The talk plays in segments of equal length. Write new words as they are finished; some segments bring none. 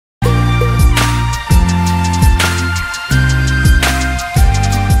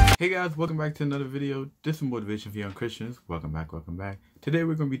Hey guys, welcome back to another video. This is Motivation for Young Christians. Welcome back. Today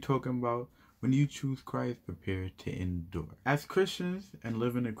we're going to be talking about when you choose Christ, prepare to endure. As Christians and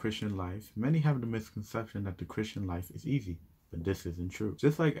living a Christian life, many have the misconception that the Christian life is easy, but this isn't true.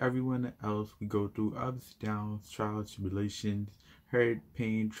 Just like everyone else, we go through ups, downs, trials, tribulations, hurt,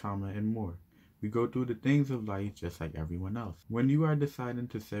 pain, trauma, and more. We go through the things of life just like everyone else. When you are deciding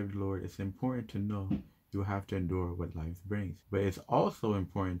to serve the Lord, it's important to know you'll have to endure what life brings. But it's also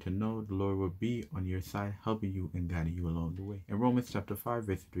important to know the Lord will be on your side, helping you and guiding you along the way. In Romans chapter 5,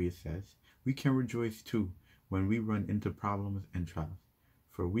 verse 3, it says, "We can rejoice too when we run into problems and trials,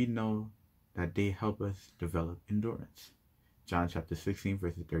 for we know that they help us develop endurance." John chapter 16,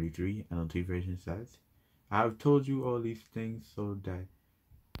 verse 33, NLT version says, "I have told you all these things so that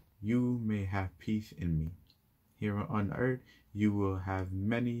you may have peace in me. Here on earth you will have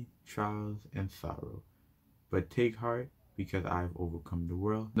many trials and sorrow. But take heart, because I have overcome the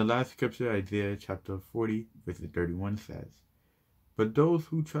world." The last scripture, Isaiah chapter 40, verse 31 says, "But those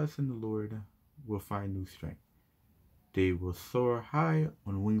who trust in the Lord will find new strength. They will soar high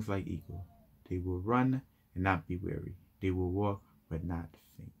on wings like eagle. They will run and not be weary. They will walk but not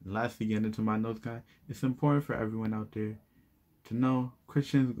faint." And lastly, getting into my notes, guys, it's important for everyone out there to know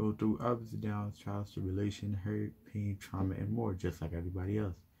Christians go through ups, downs, trials, tribulation, hurt, pain, trauma, and more, just like everybody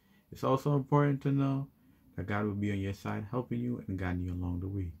else. It's also important to know that God will be on your side, helping you and guiding you along the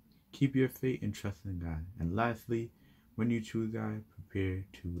way. Keep your faith and trust in God. And lastly, when you choose God, prepare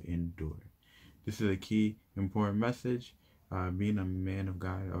to endure. This is a key, important message. Being a man of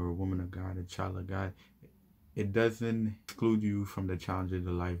God or a woman of God, a child of God, it doesn't exclude you from the challenges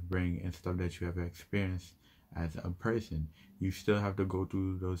of life bring and stuff that you have experienced as a person. You still have to go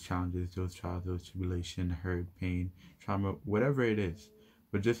through those challenges, those trials, those tribulations, hurt, pain, trauma, whatever it is.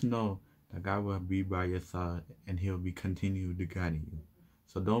 But just know that God will be by your side and He'll be continue to guide you.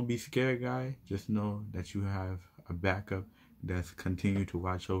 So don't be scared, guys. Just know that you have a backup that's continue to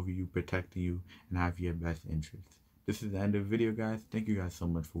watch over you, protecting you, and have your best interests. This is the end of the video, guys. Thank you guys so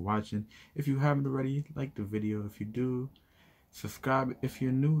much for watching. If you haven't already, like the video. If you do, subscribe. If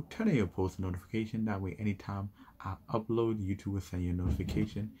you're new, turn on your post notification. That way, anytime I upload, YouTube will send you a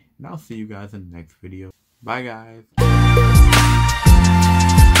notification. And I'll see you guys in the next video. Bye, guys.